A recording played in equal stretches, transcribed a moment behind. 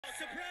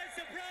Surprise,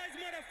 surprise,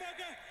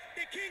 motherfucker!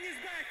 The king is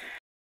back!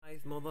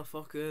 Guys,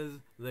 motherfuckers,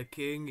 the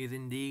king is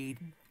indeed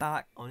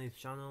back on his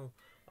channel.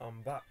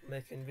 I'm back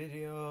making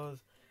videos,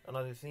 and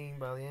as you've seen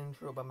by the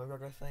intro, by my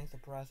McGregor saying,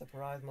 surprise,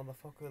 surprise,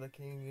 motherfucker, the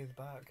king is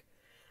back.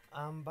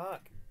 I'm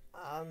back,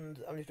 and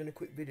I'm just doing a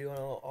quick video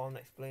on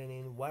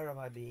explaining where have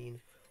I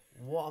been,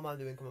 what am I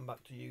doing coming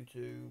back to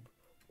YouTube,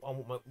 and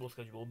what my work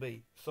schedule will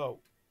be. So,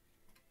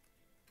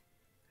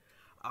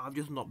 I've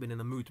just not been in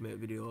the mood to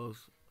make videos,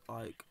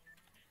 like,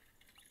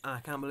 and I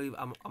can't believe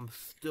I'm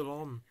still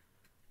on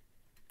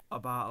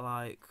about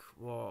like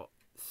what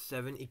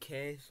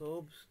 70k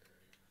subs,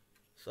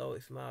 so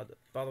it's mad.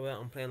 By the way,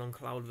 I'm playing on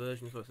cloud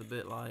version, so it's a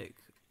bit like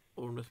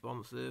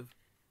unresponsive.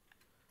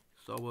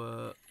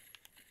 So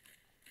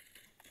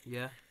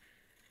yeah,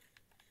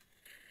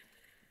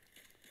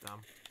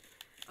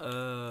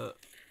 damn.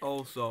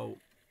 Also,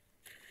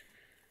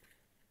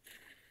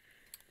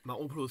 my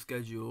upload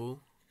schedule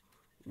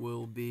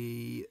will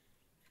be,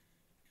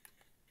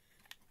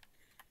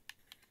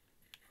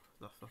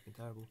 that's fucking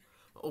terrible.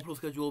 My upload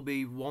schedule will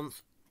be one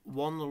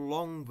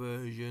long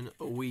version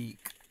a week.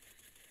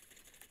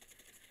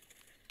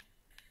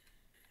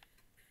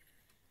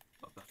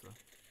 That's better.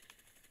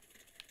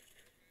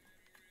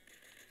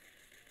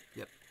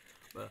 Yep.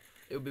 But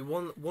it will be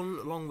one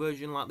long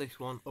version like this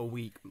one a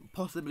week,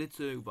 possibly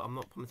two, but I'm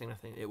not promising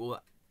anything. It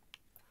will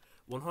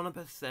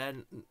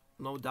 100%,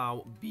 no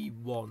doubt, be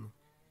one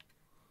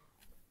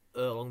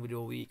long video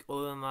a week.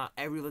 Other than that,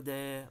 every other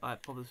day,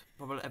 like probably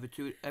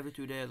every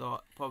two days,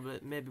 or probably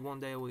maybe one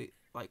day a week,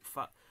 like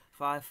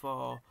 5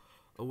 for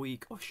a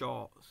week of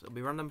shorts. It'll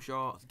be random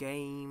shorts,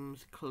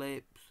 games,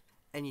 clips,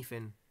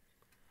 anything,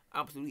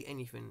 absolutely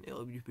anything.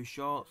 It'll just be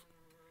shorts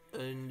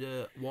and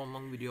one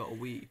long video a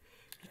week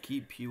to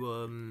keep you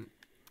up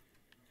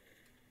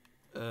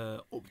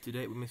to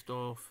date with my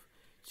stuff,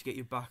 to get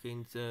you back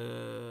into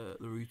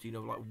the routine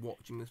of like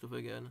watching my stuff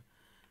again.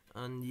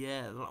 And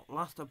yeah,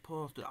 last I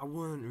posted, I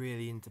weren't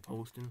really into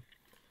posting.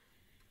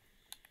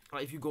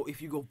 Like if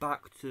you go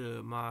back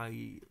to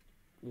my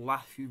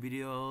last few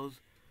videos,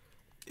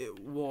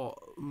 what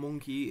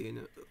monkey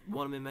eating.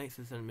 One of my mates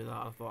had sent me that.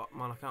 I thought,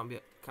 man, I can't be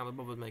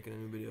bothered making a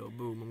new video.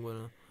 Boom,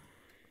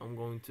 I'm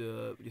going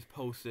to just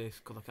post this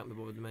because I can't be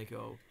bothered to make it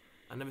all.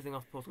 And everything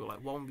I've posted got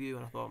like 1 view,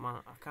 and I thought, man,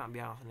 I can't be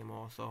arsed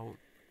anymore. So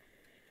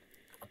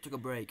I took a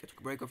break. I took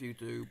a break off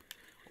YouTube,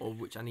 of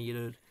which I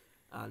needed.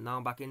 And now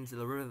I'm back into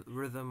the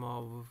rhythm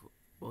of,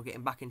 well,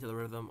 getting back into the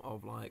rhythm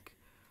of like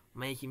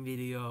making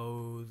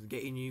videos,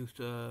 getting used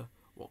to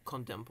what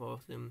content I'm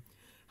posting.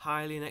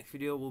 Highly next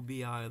video will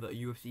be either a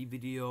UFC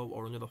video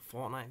or another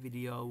Fortnite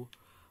video.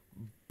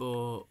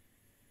 But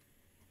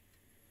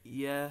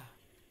yeah,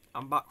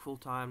 I'm back full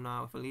time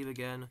now. If I leave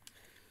again,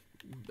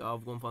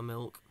 I've gone for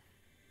milk.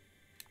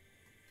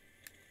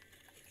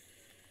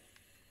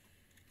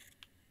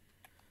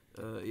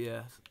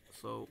 Yeah,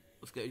 so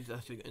let's get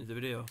into the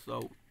video.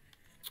 So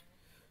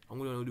I'm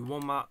gonna do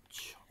one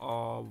match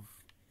of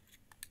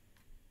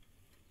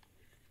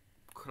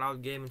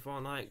Cloud Gaming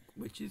Fortnite,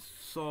 which is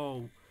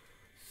so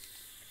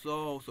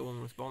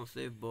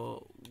unresponsive, but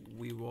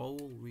we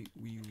roll.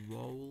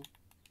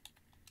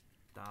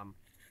 Damn.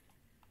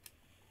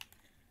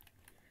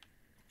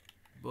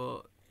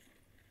 But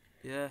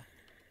yeah.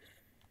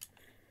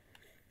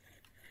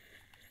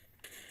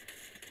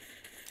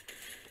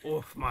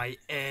 Off my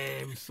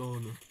aim,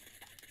 son.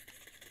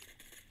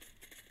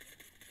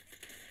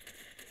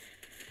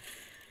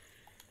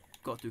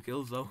 Got 2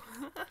 kills though.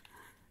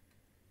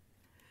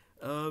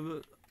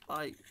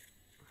 Like,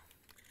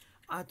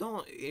 I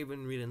don't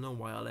even really know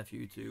why I left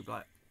YouTube.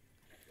 Like,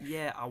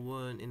 yeah, I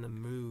weren't in the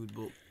mood,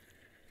 but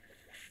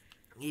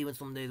even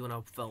some days when I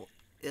felt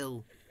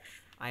ill,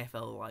 I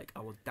felt like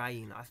I was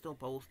dying, I still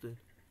posted.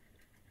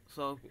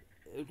 So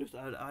it just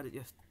I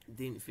just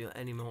didn't feel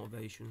any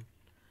motivation,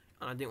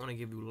 and I didn't want to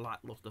give you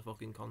lackluster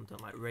fucking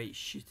content, like rate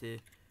shitty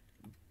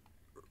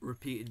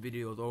repeated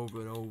videos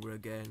over and over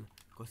again,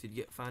 because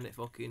you'd find it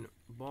fucking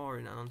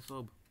boring and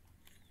unsub.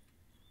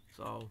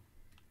 So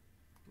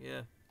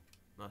yeah,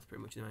 that's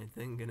pretty much the main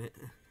thing, innit?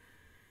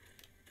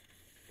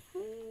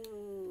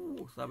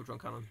 Ooh, Cybertron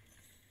cannon.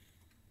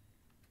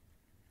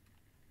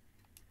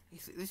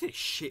 This is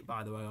shit,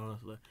 by the way,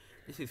 honestly.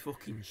 This is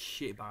fucking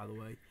shit, by the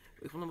way.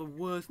 It's one of the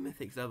worst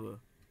mythics ever.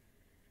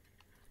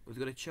 We're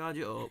gonna charge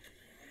it up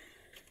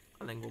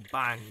and then go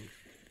bang.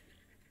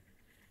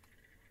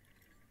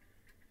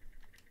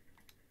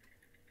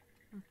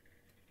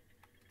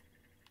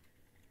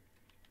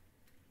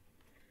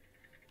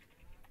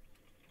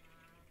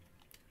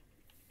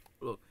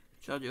 Look,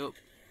 charge it up.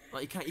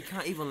 Like you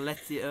can't even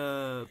let it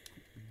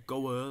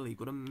go early. You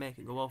gotta make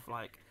it go off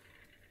like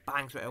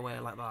bang straight away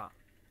like that.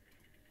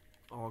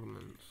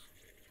 Augments.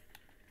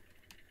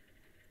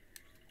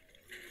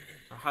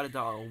 I had it that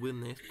I'll win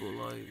this, but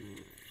like,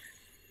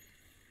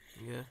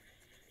 yeah.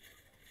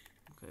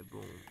 Okay,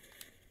 boom.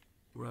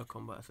 Rare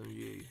combat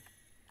SMG.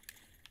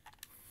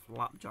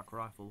 Flapjack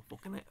rifle.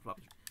 Fucking it,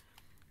 flapjack.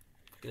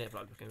 Fucking it,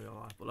 flapjack in real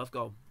life. But let's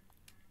go.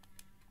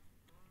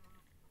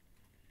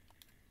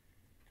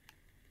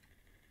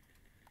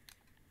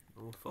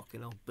 Oh fucking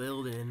hell,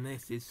 building in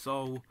this is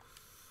so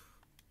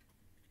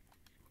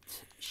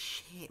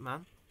shit,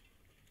 man.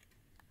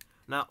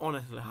 Now,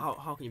 honestly,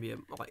 how can you be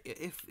like,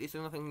 if it's the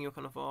only thing you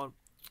can afford,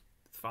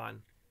 it's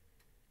fine.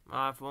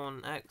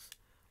 iPhone X,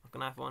 like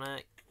an iPhone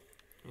 8.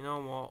 You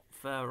know what?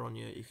 Fair on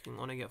you. You can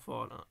only get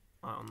Fortnite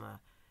on there.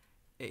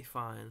 It's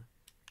fine.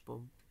 But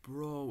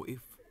bro,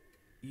 if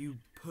you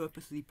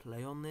purposely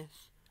play on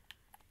this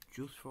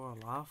just for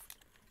a laugh,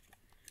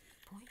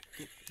 boy,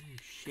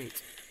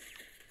 shit.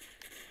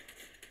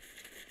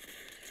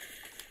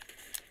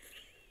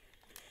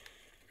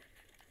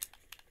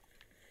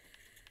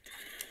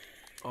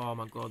 Oh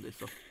my god, this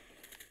stuff.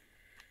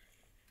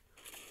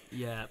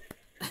 Yeah.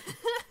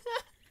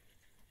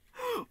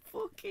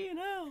 Fucking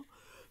hell.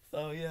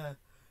 So yeah,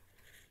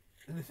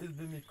 this has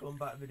been my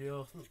comeback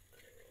video.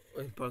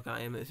 You probably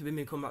can't hear me. This has been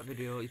my comeback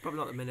video. You've probably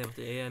not been able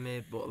to hear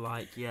me, but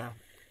like, yeah,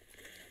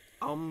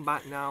 I'm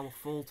back now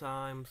full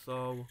time.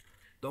 So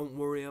don't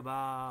worry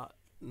about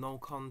no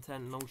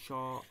content, no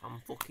short.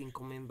 I'm fucking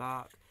coming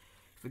back.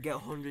 If I get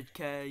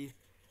 100k,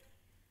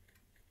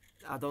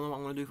 I don't know what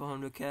I'm gonna do for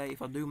 100k.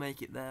 If I do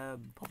make it there,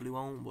 probably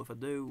won't. But if I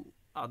do,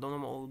 I don't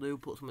know what I'll do.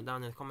 Put something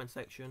down in the comment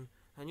section.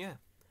 And yeah,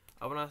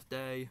 have a nice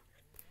day,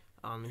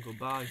 and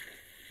goodbye.